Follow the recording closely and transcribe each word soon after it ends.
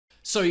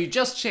So you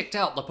just checked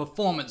out the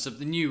performance of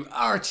the new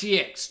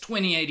RTX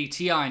 2080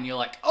 Ti and you're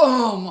like,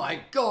 oh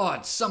my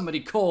god, somebody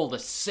call the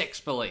sex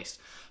police.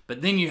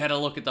 But then you had a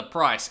look at the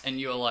price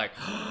and you were like,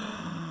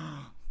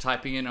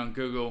 typing in on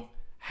Google,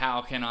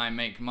 how can I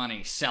make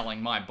money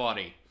selling my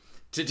body?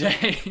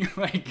 Today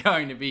we're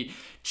going to be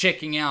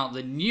checking out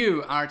the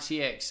new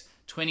RTX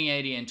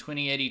 2080 and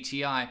 2080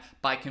 Ti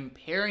by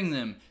comparing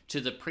them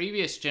to the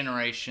previous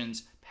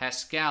generation's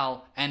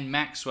Pascal and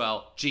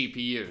Maxwell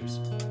GPUs.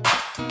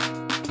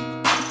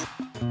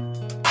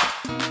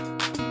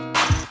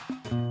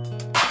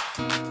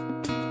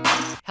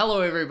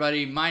 Hello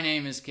everybody, my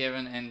name is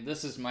Kevin and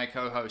this is my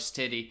co-host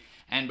Teddy.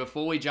 And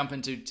before we jump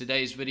into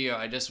today's video,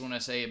 I just want to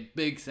say a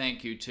big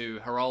thank you to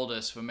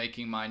Jarrod'sTech for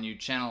making my new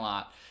channel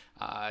art.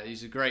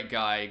 He's a great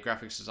guy,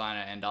 graphics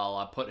designer, and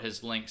I'll put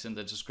his links in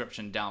the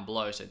description down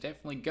below, so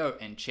definitely go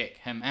and check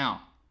him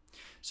out.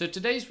 So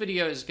today's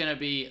video is going to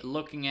be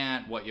looking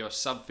at what your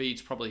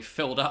subfeed's probably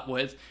filled up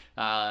with,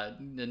 the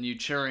new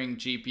Turing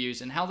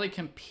GPUs, and how they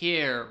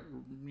compare,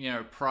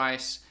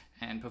 price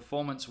and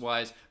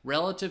performance-wise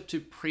relative to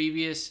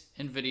previous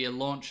Nvidia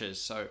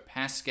launches, so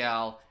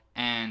Pascal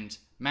and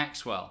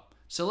Maxwell.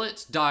 So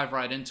let's dive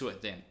right into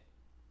it then.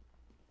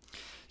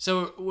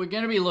 So we're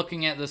going to be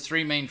looking at the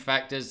three main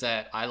factors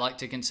that I like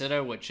to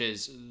consider, which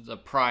is the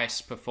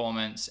price,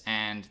 performance,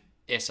 and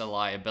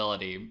SLI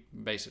ability,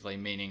 basically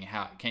meaning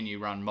how can you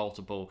run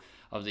multiple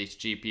of these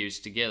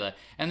GPUs together.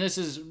 And this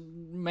is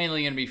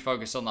mainly going to be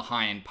focused on the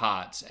high-end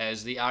parts,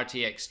 as the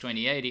RTX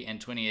 2080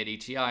 and 2080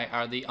 Ti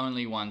are the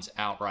only ones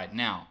out right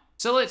now.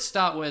 So let's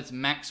start with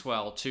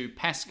Maxwell to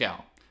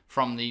Pascal,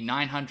 from the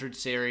 900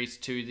 series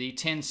to the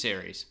 10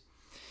 series.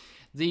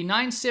 The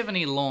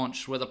 970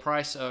 launched with a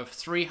price of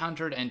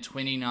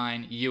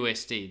 $329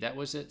 USD. That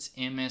was its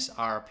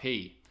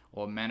MSRP,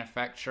 or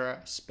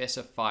manufacturer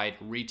specified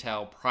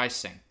retail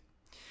pricing.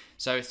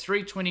 So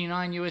 $329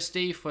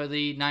 USD for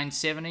the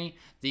 970,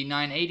 the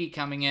 980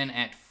 coming in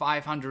at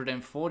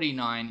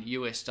 $549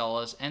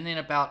 US, and then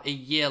about a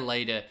year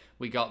later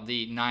we got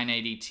the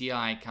 980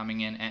 Ti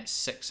coming in at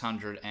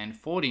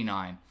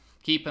 $649.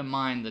 Keep in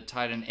mind the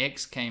Titan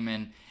X came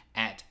in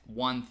at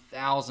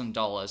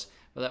 $1,000,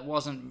 but that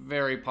wasn't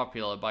very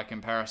popular by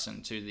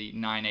comparison to the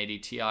 980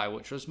 Ti,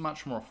 which was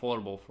much more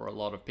affordable for a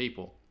lot of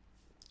people.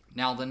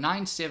 Now the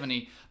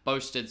 970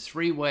 boasted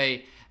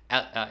three-way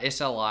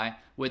SLI,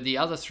 with the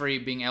other three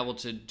being able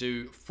to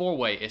do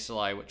four-way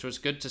SLI, which was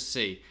good to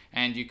see,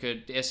 and you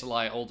could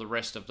SLI all the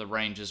rest of the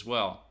range as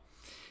well.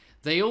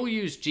 They all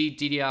use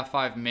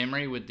GDDR5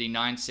 memory, with the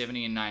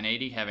 970 and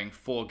 980 having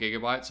 4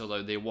 GB,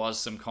 although there was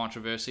some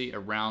controversy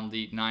around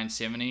the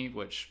 970,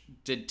 which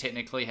did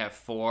technically have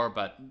 4,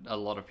 but a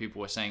lot of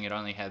people were saying it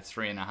only had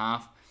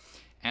 3.5.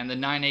 And the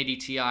 980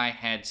 Ti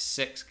had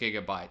 6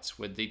 GB,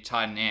 with the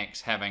Titan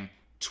X having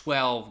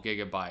 12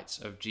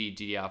 GB of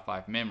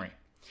GDDR5 memory.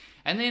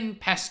 And then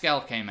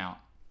Pascal came out,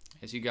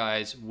 as you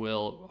guys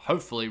will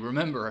hopefully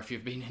remember if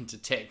you've been into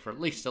tech for at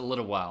least a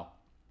little while.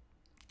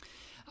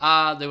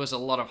 There was a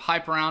lot of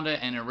hype around it,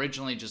 and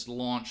originally just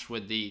launched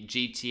with the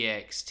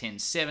GTX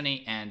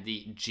 1070 and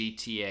the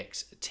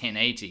GTX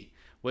 1080,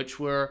 which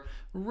were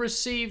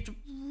received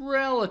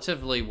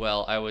relatively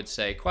well, I would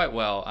say, quite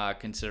well,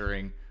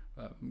 considering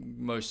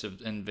most of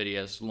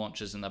Nvidia's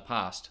launches in the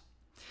past.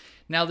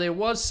 Now there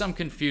was some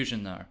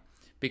confusion though,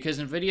 because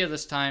Nvidia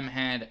this time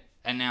had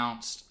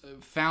announced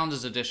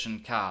Founders Edition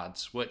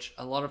cards, which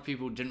a lot of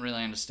people didn't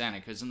really understand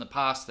it, because in the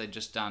past they'd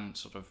just done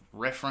sort of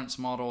reference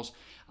models,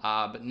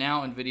 but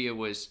now Nvidia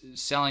was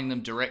selling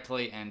them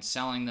directly and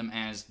selling them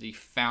as the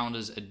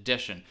Founders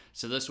Edition.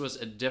 So this was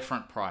a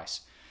different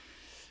price,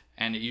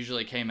 and it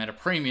usually came at a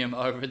premium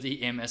over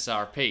the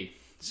MSRP.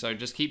 So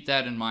just keep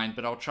that in mind,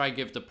 but I'll try to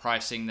give the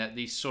pricing that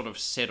these sort of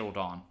settled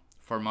on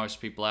for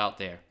most people out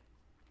there.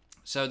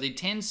 So the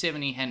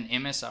 1070 had an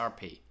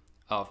MSRP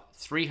of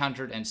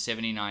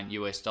 $379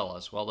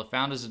 US, while the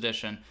Founders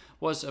Edition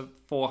was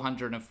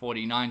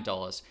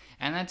 $449,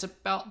 and that's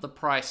about the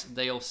price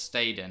they all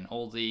stayed in.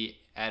 All the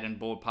add-in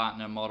board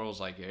partner models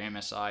like your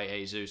MSI,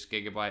 Asus,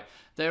 Gigabyte,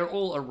 they're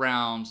all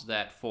around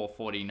that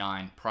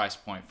 $449 price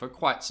point for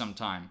quite some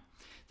time.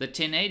 The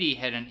 1080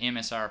 had an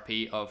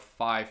MSRP of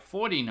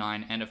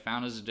 $549 and a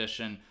Founders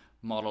Edition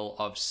model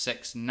of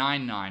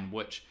 $699,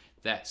 which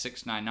that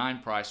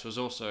 $699 price was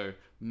also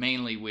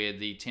mainly where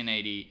the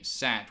 1080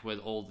 sat with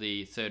all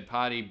the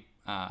third-party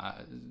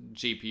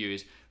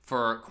GPUs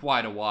for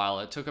quite a while.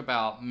 It took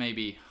about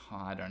maybe,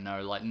 I don't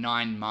know, like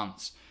 9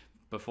 months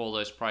before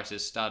those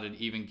prices started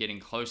even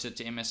getting closer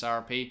to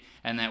MSRP,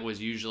 and that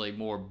was usually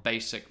more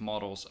basic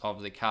models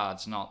of the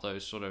cards, not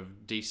those sort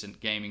of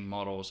decent gaming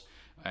models,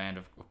 and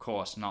of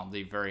course not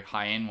the very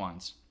high-end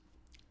ones.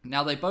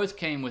 Now they both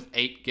came with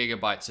 8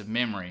 GB of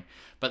memory,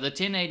 but the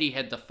 1080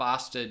 had the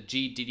faster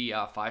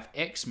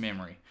GDDR5X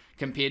memory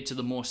compared to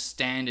the more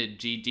standard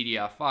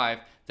GDDR5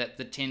 that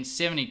the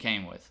 1070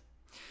 came with.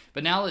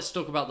 But now let's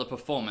talk about the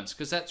performance,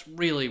 because that's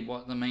really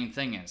what the main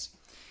thing is.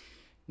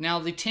 Now,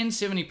 the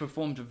 1070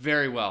 performed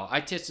very well.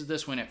 I tested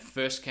this when it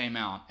first came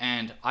out,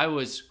 and I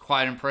was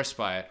quite impressed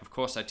by it. Of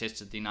course, I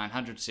tested the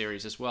 900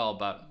 series as well,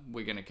 but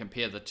we're going to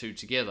compare the two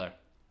together.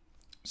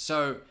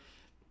 So,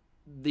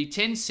 the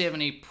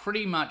 1070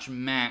 pretty much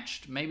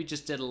matched, maybe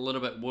just did a little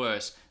bit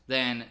worse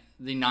than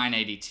the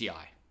 980 Ti,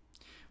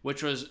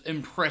 which was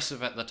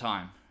impressive at the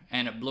time,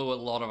 and it blew a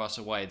lot of us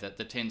away that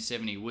the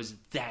 1070 was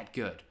that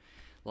good.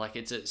 Like,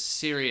 it's a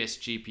serious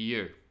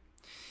GPU.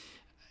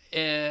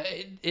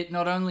 It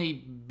not only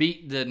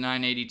beat the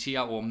 980 Ti,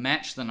 or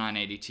matched the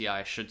 980 Ti,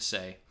 I should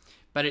say,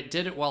 but it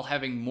did it while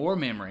having more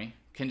memory,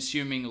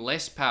 consuming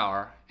less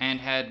power, and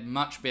had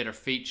much better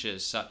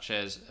features such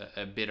as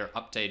a better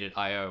updated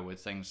I/O with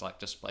things like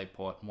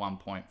DisplayPort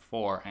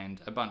 1.4 and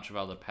a bunch of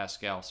other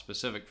Pascal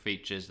specific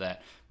features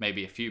that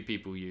maybe a few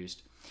people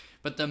used.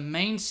 But the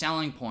main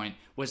selling point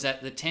was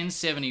that the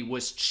 1070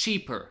 was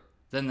cheaper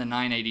than the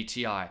 980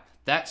 Ti.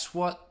 That's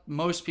what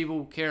most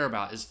people care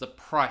about, is the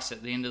price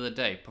at the end of the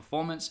day.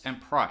 Performance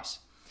and price.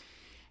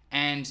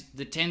 And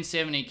the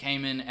 1070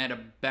 came in at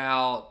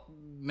about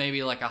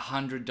maybe like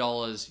 $100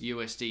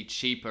 USD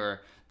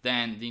cheaper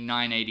than the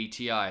 980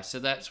 Ti. So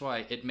that's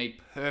why it made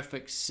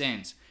perfect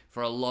sense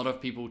for a lot of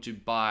people to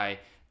buy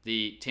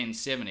the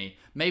 1070.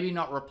 Maybe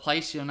not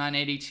replace your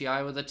 980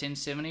 Ti with a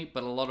 1070,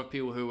 but a lot of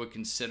people who were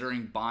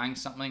considering buying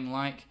something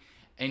like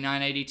a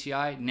 980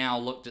 Ti now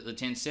looked at the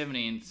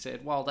 1070 and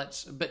said, well,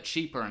 that's a bit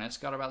cheaper and it's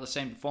got about the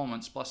same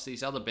performance plus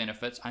these other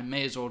benefits. I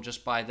may as well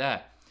just buy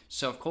that.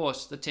 So of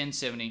course the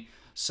 1070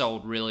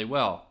 sold really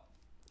well.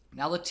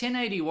 Now the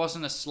 1080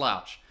 wasn't a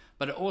slouch,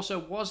 but it also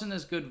wasn't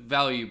as good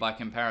value by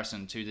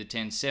comparison to the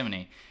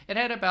 1070. It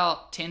had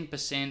about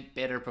 10%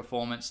 better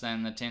performance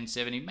than the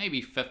 1070,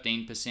 maybe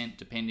 15%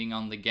 depending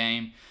on the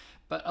game.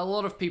 But a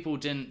lot of people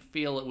didn't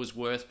feel it was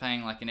worth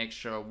paying like an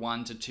extra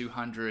 $100 to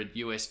 $200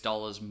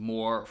 US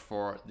more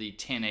for the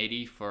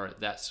 1080 for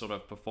that sort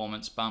of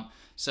performance bump.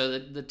 So the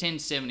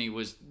 1070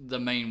 was the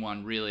main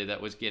one really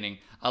that was getting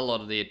a lot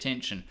of the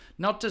attention.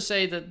 Not to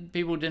say that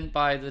people didn't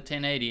buy the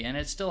 1080, and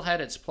it still had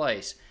its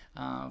place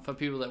for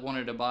people that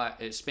wanted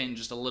to spend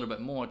just a little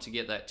bit more to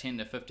get that 10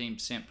 to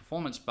 15%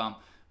 performance bump.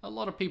 A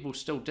lot of people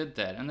still did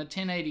that, and the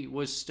 1080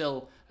 was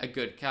still a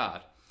good card.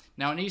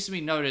 Now it needs to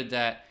be noted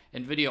that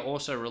Nvidia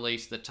also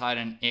released the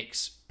Titan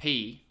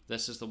XP.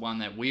 This is the one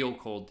that we all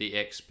called the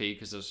XP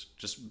because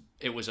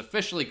it was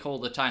officially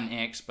called the Titan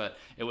X, but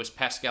it was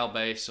Pascal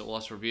based, so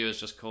lots of reviewers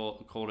just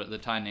called it the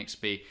Titan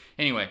XP.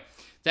 Anyway,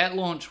 that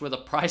launched with a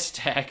price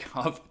tag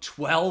of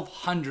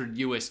 $1,200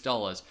 US.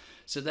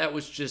 So that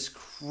was just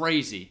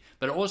crazy,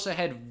 but it also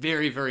had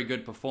very, very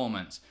good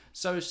performance.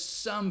 So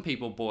some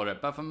people bought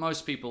it, but for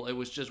most people it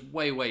was just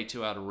way, way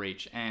too out of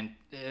reach, and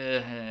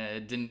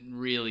it didn't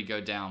really go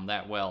down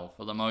that well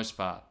for the most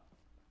part.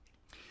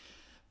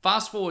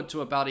 Fast forward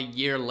to about a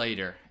year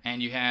later,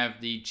 and you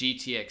have the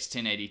GTX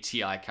 1080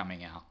 Ti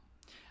coming out.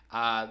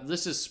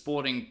 This is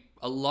sporting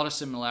a lot of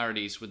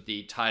similarities with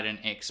the Titan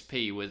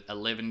XP, with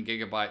 11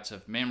 gigabytes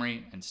of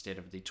memory instead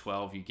of the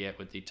 12 you get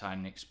with the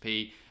Titan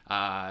XP.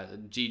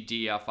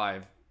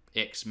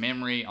 GDDR5X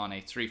memory on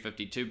a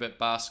 352-bit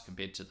bus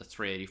compared to the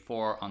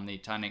 384 on the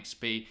Titan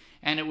XP,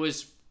 and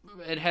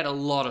it had a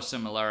lot of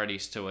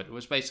similarities to it. It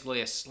was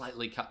basically a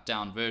slightly cut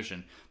down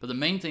version, but the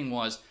main thing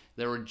was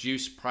the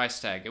reduced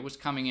price tag. It was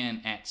coming in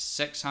at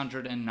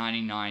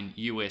 $699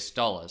 US,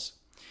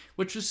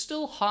 which was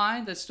still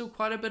high. That's still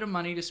quite a bit of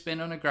money to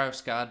spend on a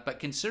graphics card,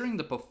 but considering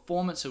the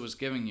performance it was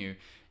giving you,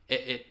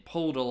 it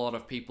pulled a lot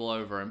of people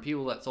over, and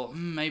people that thought,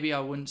 maybe I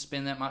wouldn't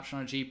spend that much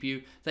on a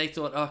GPU, they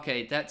thought,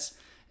 okay,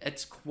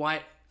 it's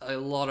quite a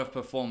lot of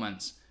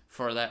performance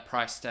for that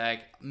price tag.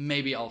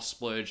 Maybe I'll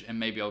splurge and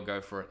maybe I'll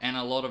go for it. And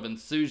a lot of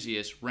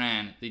enthusiasts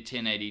ran the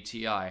 1080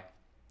 Ti. I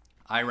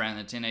ran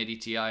the 1080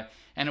 Ti,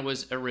 and it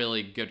was a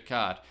really good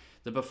card.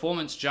 The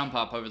performance jump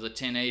up over the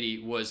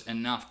 1080 was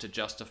enough to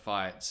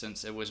justify it,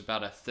 since it was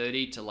about a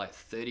 30 to like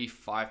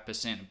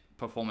 35%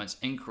 performance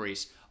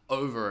increase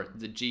over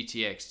the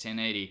GTX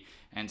 1080,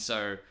 and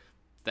so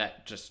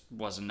that just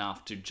was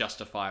enough to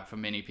justify it for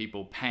many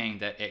people paying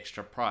that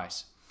extra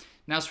price.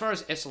 Now, as far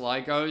as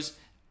SLI goes,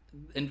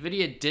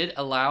 Nvidia did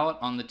allow it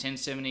on the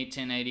 1070,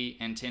 1080,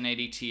 and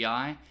 1080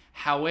 Ti.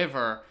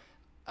 However,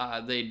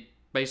 they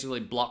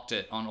basically blocked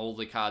it on all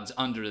the cards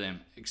under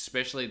them.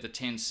 Especially the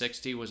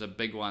 1060 was a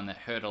big one that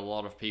hurt a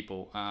lot of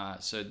people.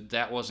 So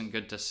that wasn't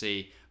good to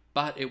see,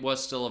 but it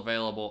was still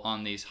available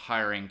on these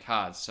higher end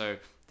cards. So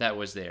that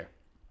was there.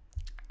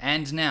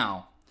 And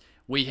now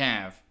we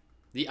have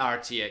the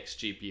RTX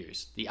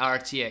GPUs, the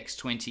RTX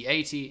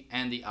 2080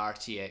 and the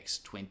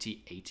RTX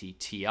 2080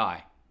 Ti.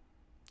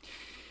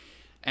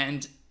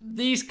 And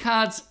these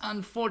cards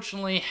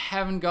unfortunately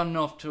haven't gotten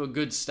off to a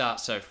good start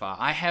so far.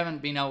 I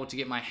haven't been able to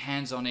get my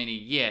hands on any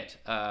yet,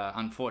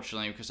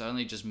 unfortunately, because I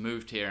only just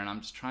moved here and I'm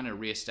just trying to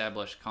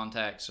re-establish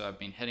contact. So I've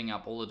been hitting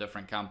up all the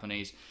different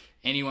companies,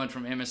 anyone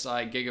from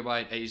MSI,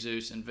 Gigabyte,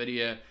 Asus,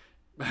 Nvidia,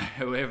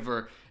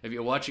 whoever. If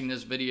you're watching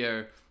this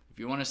video, if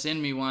you want to send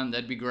me one,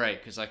 that'd be great,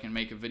 because I can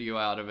make a video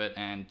out of it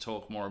and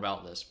talk more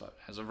about this. But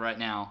as of right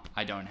now,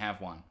 I don't have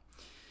one.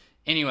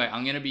 Anyway,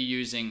 I'm going to be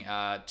using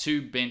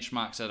two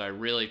benchmarks that I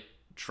really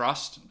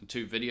trust,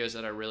 two videos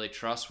that I really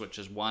trust, which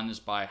is one is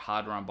by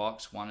Hardware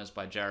Unboxed, one is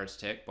by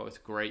Jarrod'sTech,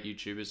 both great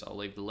YouTubers. I'll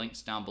leave the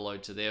links down below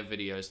to their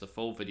videos, the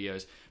full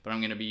videos, but I'm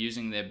going to be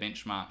using their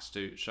benchmarks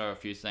to show a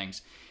few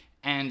things.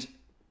 And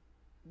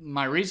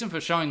my reason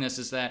for showing this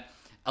is that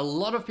a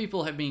lot of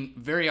people have been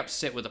very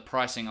upset with the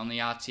pricing on the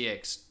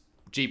RTX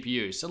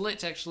GPU. So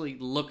let's actually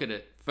look at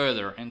it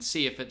further and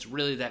see if it's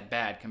really that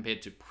bad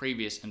compared to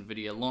previous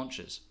Nvidia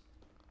launches.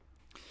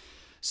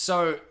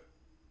 So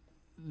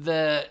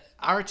the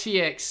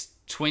RTX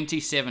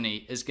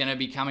 2070 is going to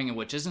be coming in,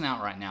 which isn't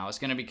out right now. It's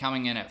going to be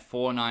coming in at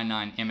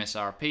 $499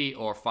 MSRP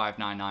or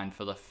 $599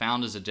 for the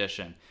Founders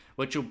Edition,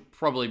 which will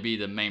probably be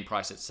the main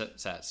price it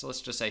sits at. So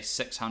let's just say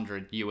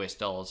 $600 US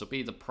will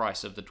be the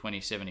price of the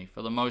 2070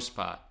 for the most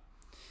part.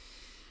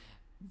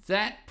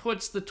 That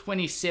puts the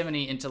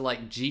 2070 into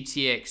like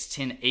GTX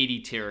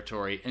 1080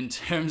 territory in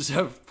terms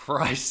of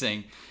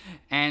pricing,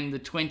 and the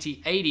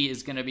 2080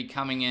 is going to be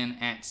coming in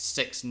at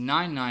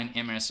 $699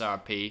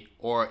 MSRP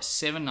or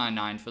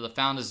 $799 for the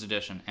Founders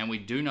Edition. And we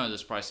do know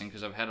this pricing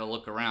because I've had a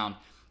look around,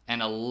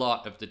 and a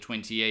lot of the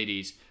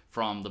 2080s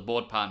from the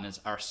board partners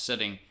are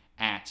sitting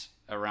at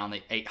around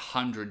the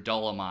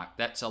 $800 mark.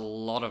 That's a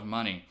lot of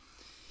money.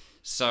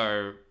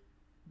 So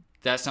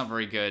that's not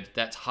very good.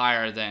 That's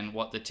higher than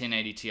what the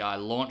 1080 Ti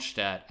launched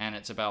at, and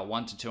it's about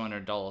 $100 to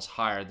 $200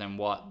 higher than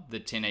what the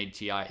 1080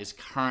 Ti is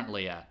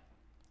currently at.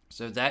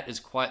 So that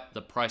is quite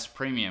the price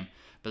premium,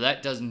 but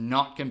that does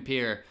not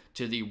compare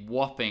to the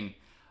whopping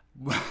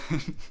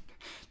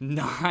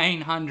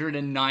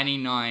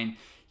 $999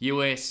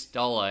 US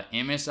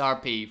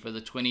MSRP for the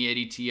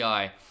 2080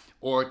 Ti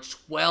or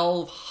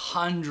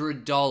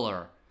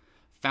 $1,200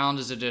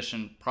 Founders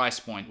Edition price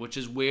point, which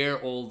is where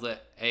all the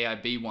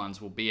AIB ones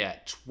will be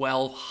at,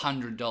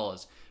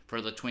 $1,200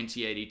 for the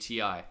 2080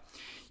 Ti.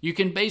 You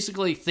can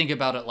basically think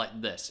about it like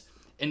this.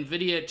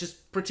 Nvidia,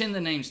 just pretend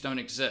the names don't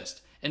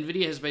exist.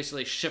 Nvidia has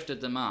basically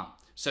shifted them up.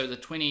 So the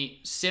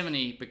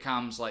 2070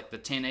 becomes like the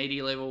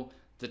 1080 level,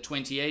 the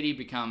 2080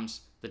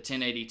 becomes the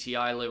 1080 Ti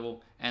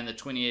level, and the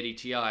 2080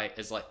 Ti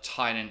is like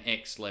Titan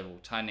X level,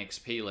 Titan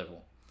XP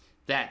level.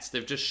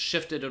 They've just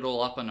shifted it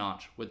all up a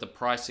notch with the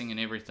pricing and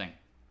everything.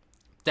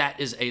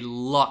 That is a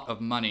lot of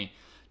money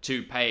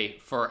to pay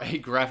for a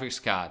graphics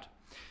card.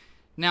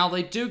 Now,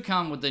 they do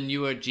come with the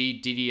newer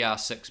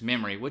GDDR6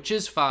 memory, which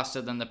is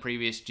faster than the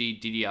previous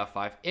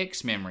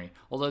GDDR5X memory,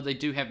 although they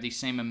do have the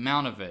same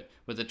amount of it,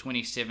 with the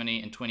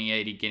 2070 and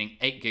 2080 getting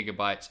 8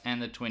 GB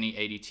and the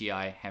 2080 Ti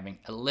having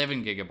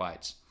 11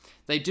 GB.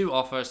 They do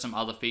offer some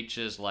other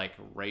features like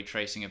ray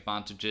tracing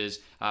advantages,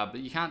 but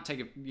you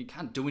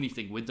can't do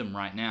anything with them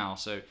right now.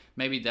 So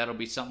maybe that'll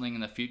be something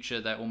in the future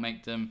that will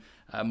make them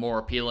more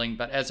appealing.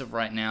 But as of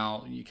right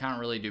now, you can't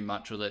really do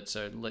much with it.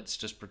 So let's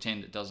just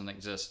pretend it doesn't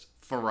exist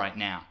for right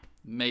now.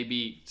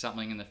 Maybe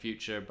something in the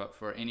future, but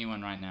for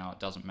anyone right now, it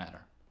doesn't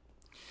matter.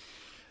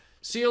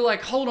 So you're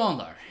like, hold on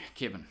though,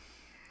 Kevin.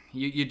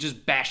 You're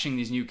just bashing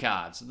these new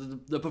cards.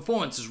 The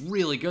performance is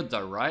really good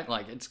though, right?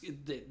 Like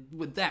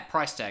with that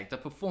price tag, the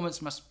performance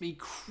must be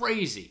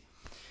crazy.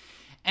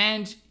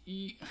 And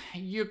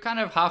you're kind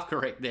of half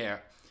correct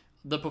there.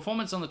 The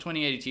performance on the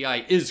 2080 Ti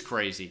is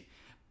crazy.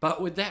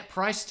 But with that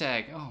price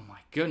tag, oh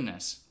my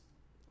goodness.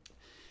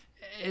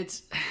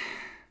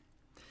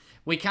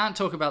 We can't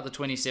talk about the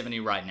 2070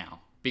 right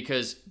now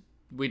because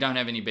we don't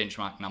have any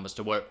benchmark numbers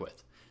to work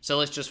with. So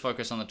let's just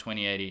focus on the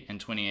 2080 and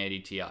 2080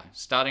 Ti,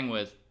 starting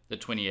with the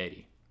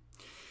 2080.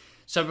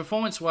 So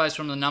performance-wise,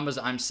 from the numbers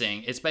I'm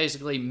seeing, it's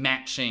basically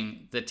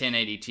matching the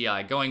 1080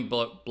 Ti, going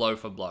blow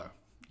for blow.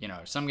 You know,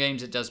 some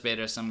games it does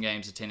better, some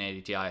games the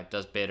 1080 Ti it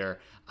does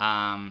better.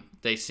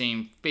 They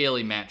seem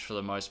fairly matched for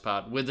the most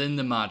part, within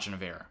the margin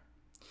of error.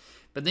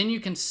 But then you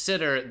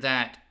consider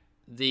that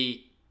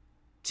the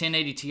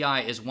 1080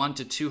 Ti is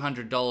 $100 to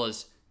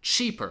 $200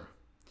 cheaper.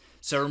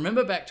 So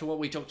remember back to what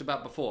we talked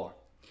about before.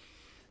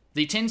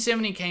 The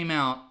 1070 came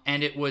out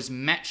and it was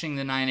matching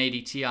the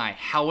 980 Ti.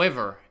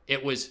 However,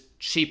 it was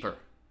cheaper.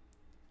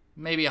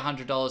 Maybe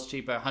 $100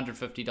 cheaper,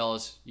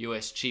 $150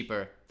 US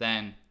cheaper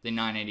than the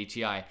 980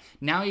 Ti.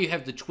 Now you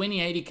have the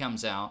 2080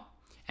 comes out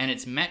and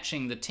it's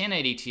matching the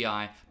 1080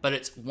 Ti, but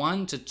it's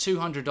 $100 to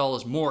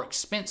 $200 more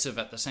expensive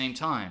at the same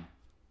time.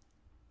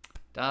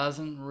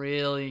 Doesn't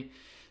really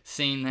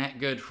seem that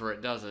good for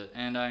it, does it?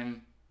 And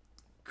I'm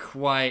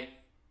quite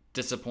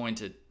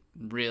disappointed,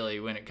 really,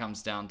 when it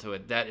comes down to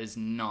it. That is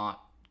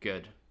not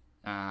good.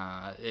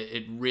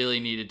 It really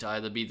needed to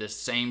either be the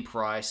same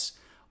price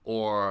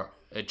or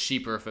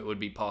cheaper if it would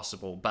be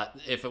possible. But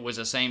if it was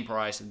the same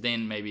price,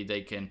 then maybe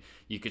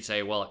you could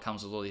say, well, it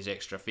comes with all these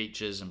extra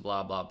features and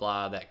blah, blah,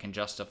 blah, that can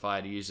justify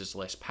it uses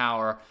less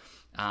power,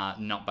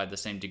 not by the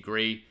same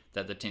degree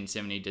that the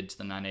 1070 did to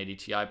the 980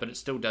 Ti, but it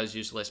still does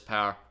use less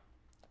power.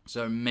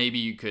 So maybe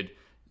you could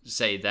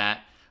say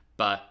that,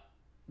 but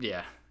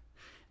yeah.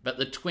 But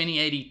the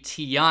 2080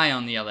 Ti,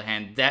 on the other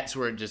hand, that's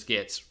where it just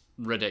gets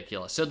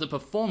ridiculous. So the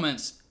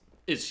performance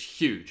is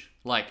huge.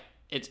 Like,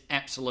 it's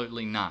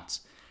absolutely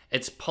nuts.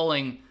 It's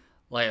pulling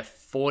like a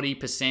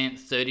 40%,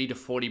 30 to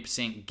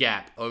 40%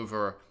 gap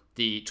over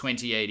the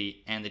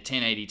 2080 and the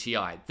 1080 Ti.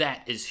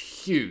 That is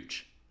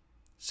huge.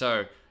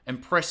 So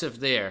impressive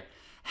there.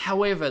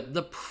 However,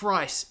 the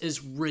price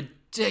is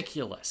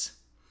ridiculous.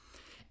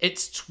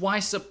 It's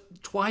twice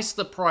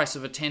the price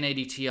of a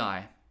 1080 Ti,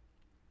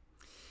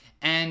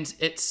 and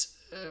it's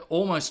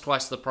almost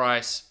twice the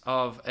price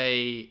of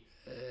a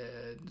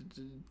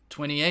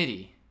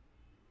 2080.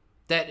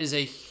 That is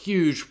a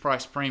huge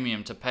price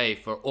premium to pay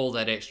for all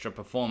that extra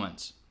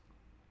performance.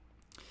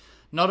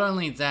 Not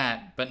only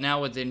that, but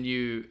now with the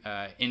new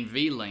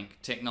NVLink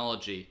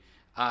technology,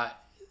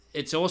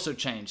 it's also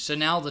changed. So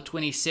now the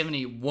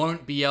 2070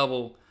 won't be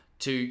able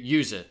to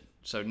use it.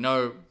 So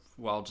no,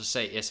 well, I'll just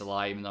say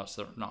SLI, even though it's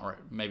not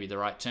maybe the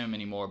right term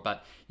anymore,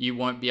 but you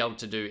won't be able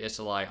to do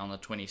SLI on the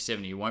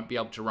 2070. You won't be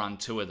able to run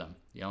two of them.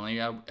 You're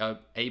only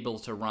able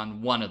to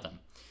run one of them.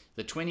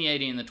 The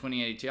 2080 and the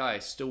 2080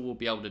 Ti still will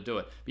be able to do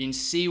it. But you can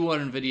see what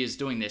Nvidia is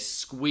doing. They're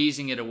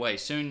squeezing it away.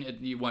 Soon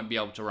you won't be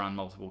able to run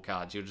multiple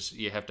cards.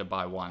 You have to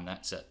buy one.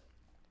 That's it.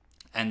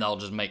 And they'll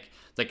just make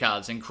the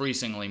cards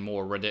increasingly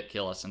more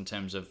ridiculous in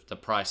terms of the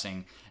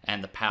pricing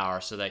and the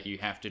power, so that you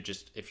have to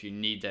just, if you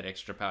need that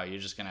extra power, you're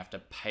just going to have to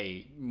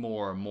pay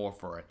more and more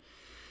for it.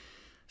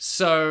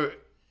 So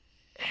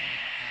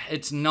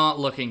it's not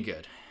looking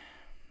good.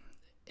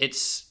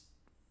 It's,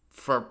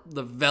 for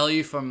the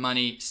value for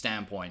money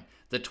standpoint,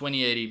 the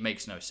 2080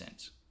 makes no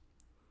sense.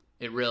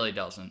 It really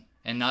doesn't.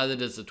 And neither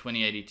does the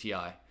 2080 Ti.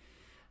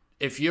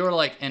 If you're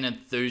like an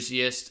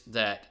enthusiast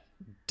that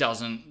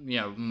doesn't,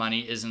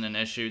 money isn't an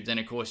issue, then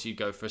of course you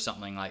go for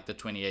something like the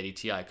 2080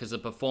 Ti, because the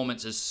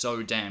performance is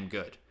so damn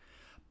good.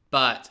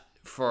 But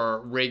for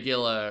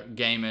regular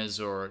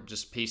gamers or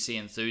just PC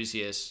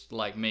enthusiasts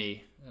like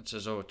me,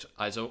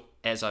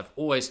 as I've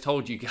always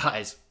told you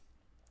guys,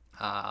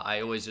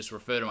 I always just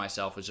refer to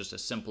myself as just a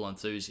simple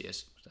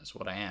enthusiast. That's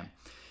what I am.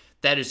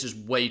 That is just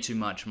way too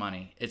much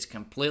money. It's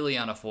completely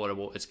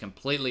unaffordable. It's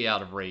completely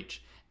out of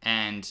reach.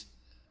 And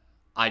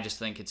I just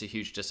think it's a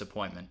huge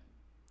disappointment.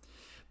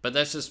 But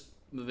that's just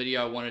the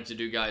video I wanted to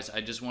do, guys.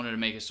 I just wanted to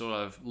make a sort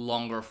of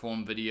longer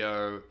form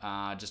video,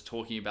 just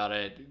talking about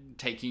it,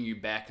 taking you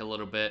back a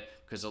little bit,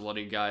 because a lot of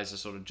you guys are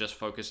sort of just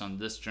focused on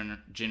this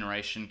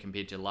generation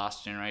compared to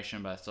last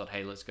generation. But I thought,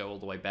 hey, let's go all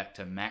the way back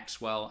to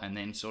Maxwell and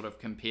then sort of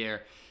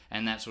compare.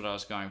 And that's what I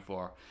was going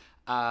for.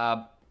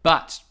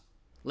 But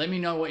let me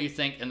know what you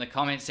think in the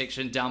comment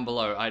section down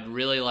below. I'd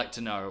really like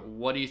to know,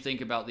 what do you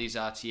think about these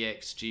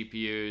RTX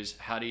GPUs?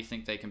 How do you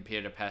think they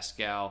compare to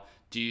Pascal?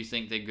 Do you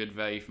think they're good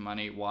value for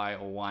money? Why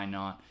or why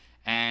not?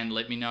 And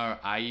let me know,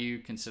 are you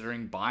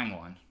considering buying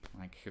one?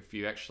 Like, if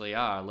you actually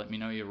are, let me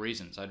know your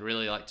reasons. I'd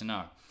really like to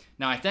know.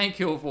 Now, I thank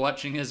you all for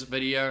watching this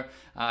video.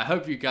 I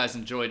hope you guys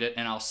enjoyed it,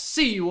 and I'll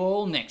see you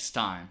all next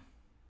time.